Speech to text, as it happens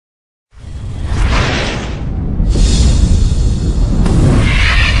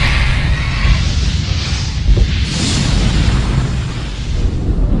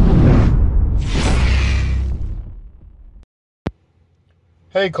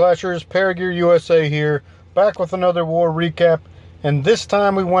Hey Clashers, Paragearusa here, back with another war recap, and this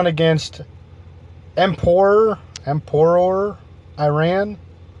time we went against Empror, Iran,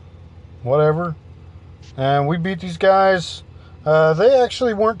 whatever, and we beat these guys. They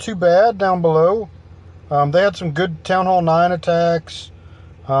actually weren't too bad down below. They had some good Town Hall 9 attacks.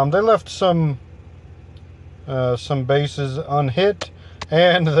 They left some bases unhit,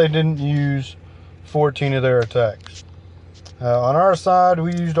 and they didn't use 14 of their attacks. On our side,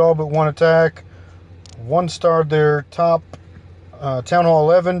 we used all but one attack. One starred their top Town Hall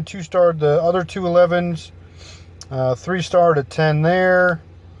 11, two starred the other two 11s, three starred a 10 there,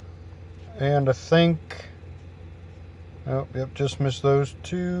 and I think, oh, yep, just missed those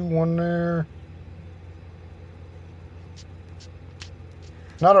two, one there.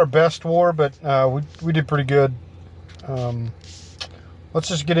 Not our best war, but we did pretty good. Let's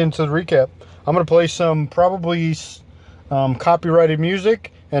just get into the recap. I'm going to play some probably copyrighted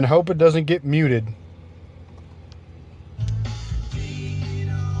music and hope it doesn't get muted.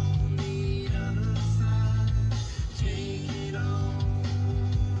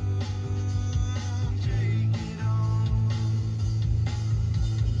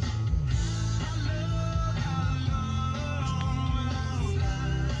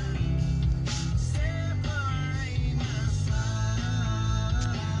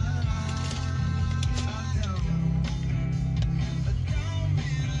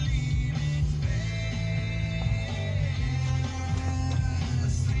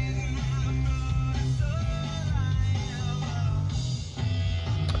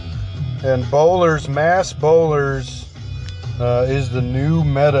 And bowlers, mass bowlers, is the new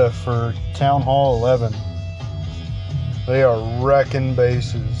meta for Town Hall 11. They are wrecking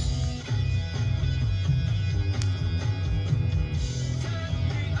bases.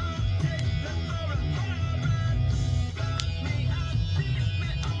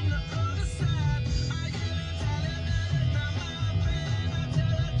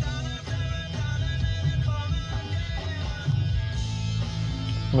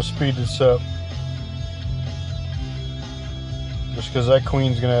 I'm gonna speed this up just because that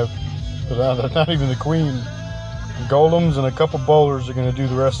queen's gonna have, that's not even the queen. Golems and a couple bowlers are gonna do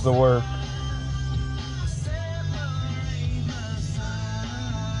the rest of the work.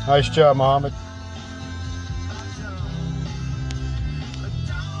 Nice job, Muhammad.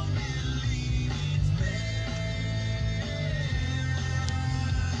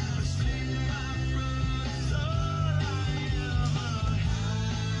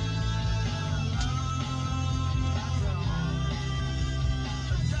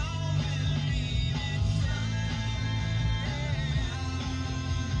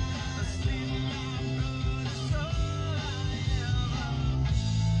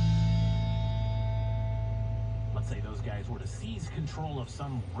 Say those guys were to seize control of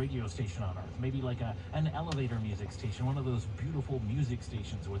some radio station on Earth, maybe like an elevator music station, one of those beautiful music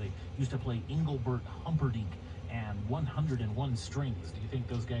stations where they used to play Engelbert Humperdinck and 101 Strings. Do you think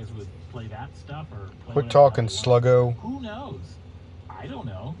those guys would play that stuff or play? Quit talking, sluggo. Who knows? I don't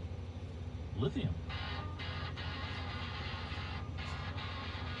know. Lithium.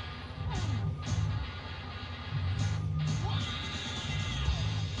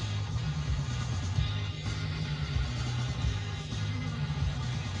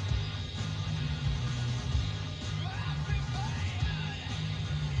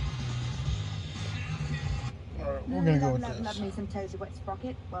 We're gonna go with love this. me some Toes Wet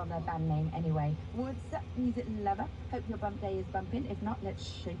Sprocket. Well, their band name anyway. What's up, music lover? Hope your bump day is bumping. If not, let's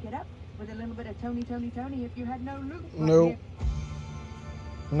shake it up with a little bit of Tony. If you had no loot. Nope.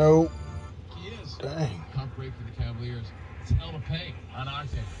 Nope. Yes. Dang. Pump break for the Cavaliers. It's hell to pay on our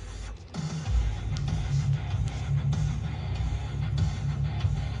team.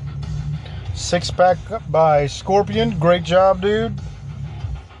 Six pack by Scorpion. Great job, dude.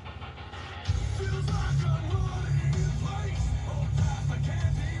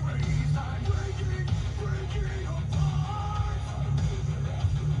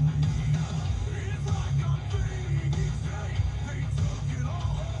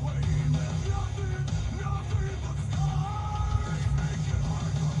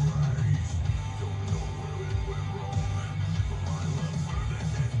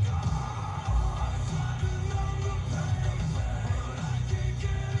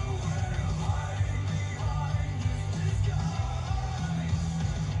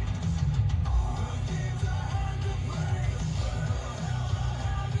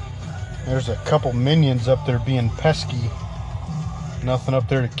 There's a couple minions up there being pesky. Nothing up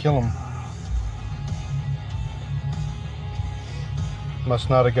there to kill them. Must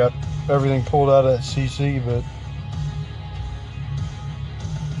not have got everything pulled out of that CC, but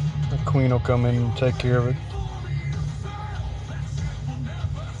Queen will come in and take care of it.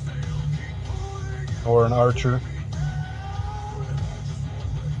 Or an archer.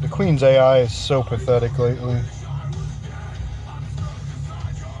 The Queen's AI is so pathetic lately.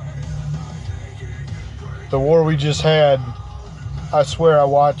 The war we just had, I swear I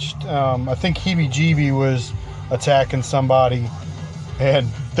watched, I think Heebie-Jeebie was attacking somebody, and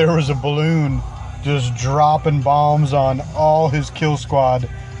there was a balloon just dropping bombs on all his kill squad,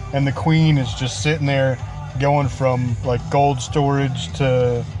 and the Queen is just sitting there going from like gold storage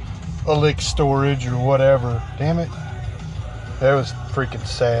to elix storage or whatever. Damn it. That was freaking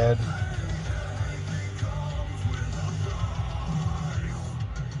sad.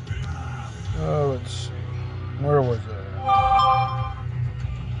 Oh, where was that?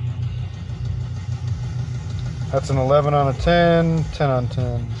 That's an 11 on a 10, 10 on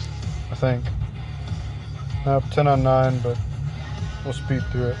 10, I think. Nope, 10 on 9, but we'll speed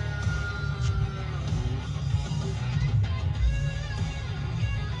through it.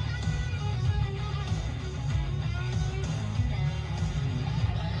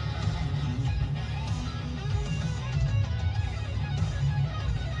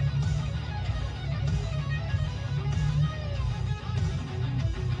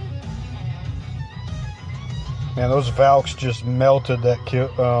 Man, those Valks just melted that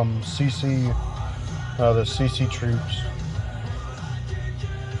CC, the CC troops.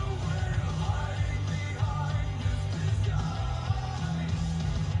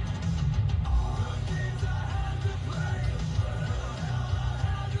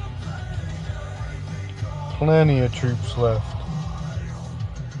 Plenty of troops left.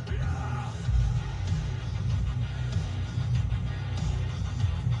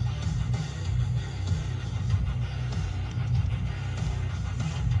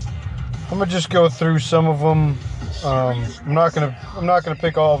 I'm gonna just go through some of them. I'm not gonna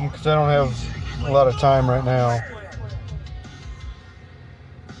pick all of them because I don't have a lot of time right now.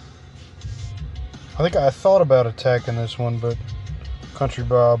 I think I thought about attacking this one, but Country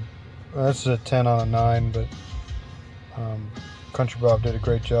Bob, this is a 10 on a 9, but Country Bob did a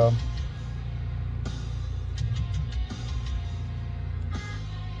great job.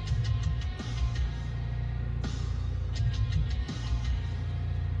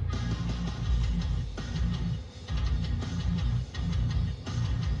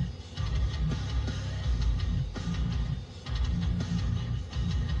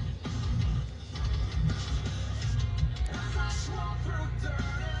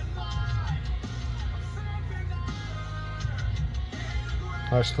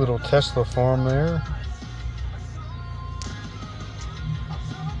 Nice little Tesla farm there.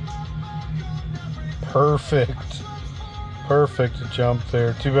 Perfect jump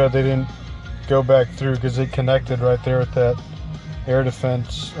there. Too bad they didn't go back through because it connected right there with that air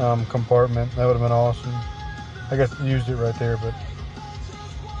defense compartment. That would have been awesome. I guess they used it right there, but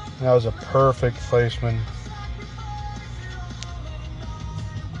that was a perfect placement.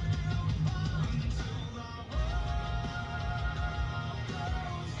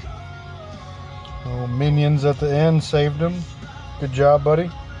 Oh, minions at the end saved him. Good job,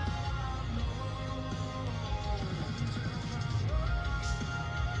 buddy.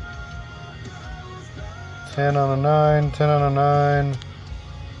 Ten on a 9, 10 on a 9,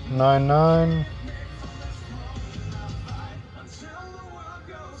 9, 9.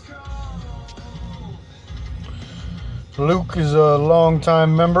 Luke is a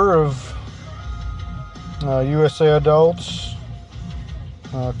longtime member of USA Adults,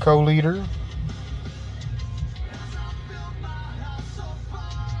 co-leader.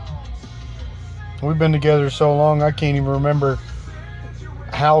 We've been together so long, I can't even remember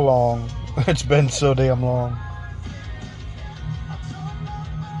how long. It's been so damn long.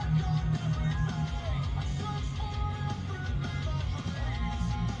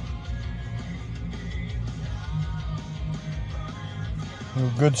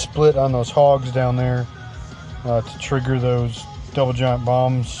 Good split on those hogs down there to trigger those double giant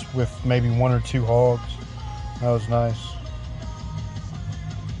bombs with maybe 1 or 2 hogs. That was nice.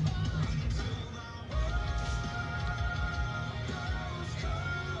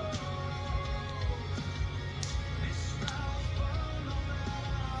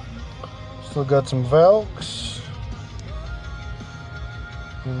 Still got some Valks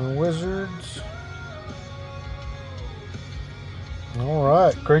and the Wizards.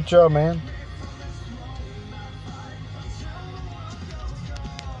 Alright, great job, man.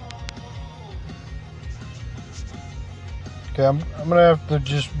 Okay, I'm gonna have to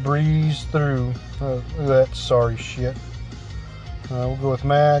just breeze through that sorry shit. We'll go with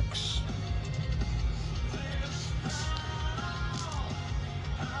Max.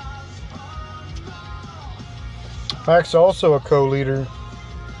 Mac's also a co-leader.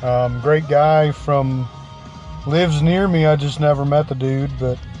 Great guy lives near me. I just never met the dude,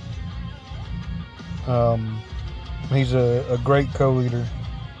 but he's a great co-leader.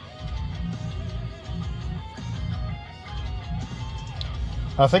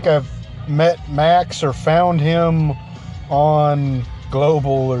 I think I've met Max or found him on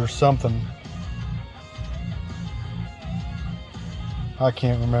Global or something. I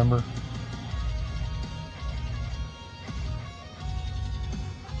can't remember.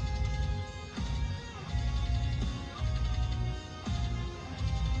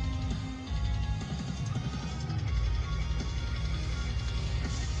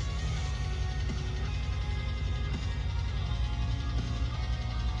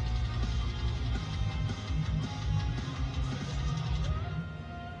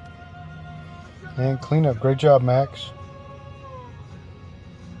 And cleanup. Great job, Max.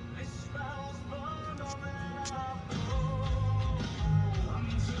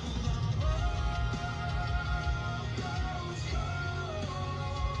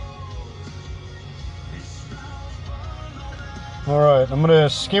 Alright, I'm going to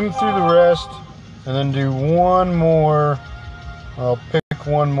skim through the rest and then do one more. I'll pick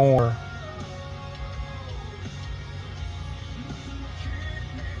one more.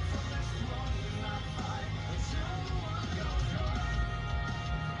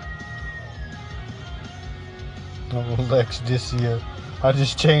 Lexdicia. I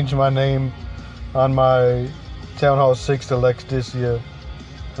just changed my name on my Town Hall 6 to Lexdicia.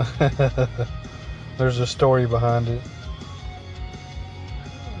 There's a story behind it.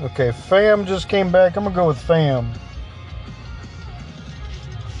 Okay, Fam just came back. I'm gonna go with Fam.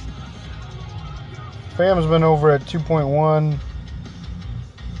 Fam's been over at 2.1.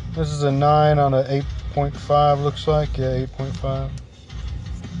 This is a 9 on a 8.5, looks like. Yeah, 8.5.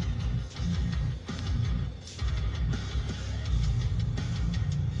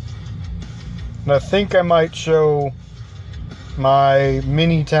 And I think I might show my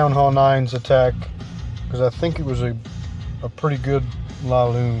mini Town Hall 9's attack, because I think it was a pretty good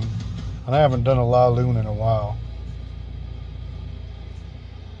Laloon. And I haven't done a Laloon in a while.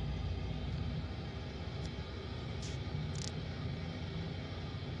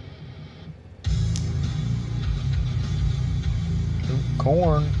 Ooh,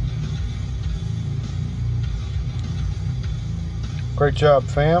 corn. Great job,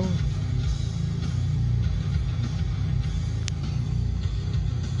 Fam.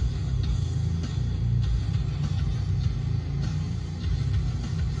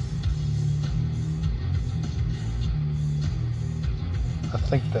 I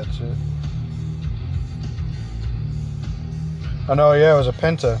think that's it. Oh no, yeah, it was a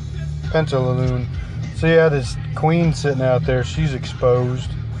Penta Laloon. So yeah, this queen sitting out there, she's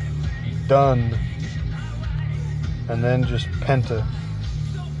exposed. Done. And then just Penta.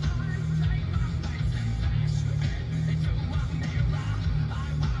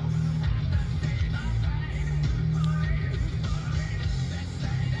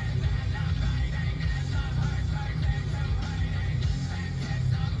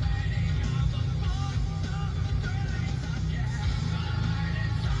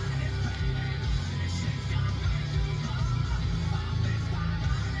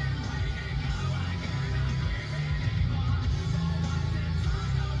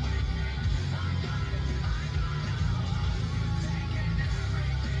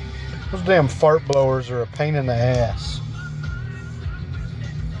 Those damn fart blowers are a pain in the ass.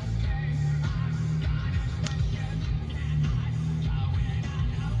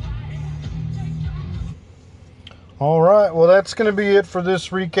 Alright, well that's going to be it for this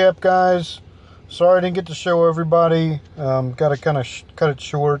recap, guys. Sorry I didn't get to show everybody. Got to kind of cut it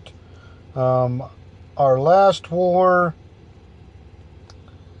short. Our last war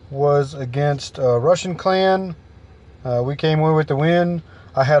was against a Russian clan. We came away with the win.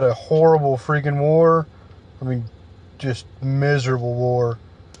 I had a horrible freaking war. I mean, just miserable war.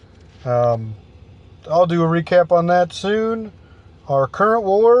 I'll do a recap on that soon. Our current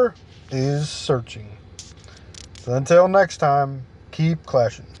war is searching. So until next time, keep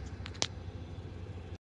clashing.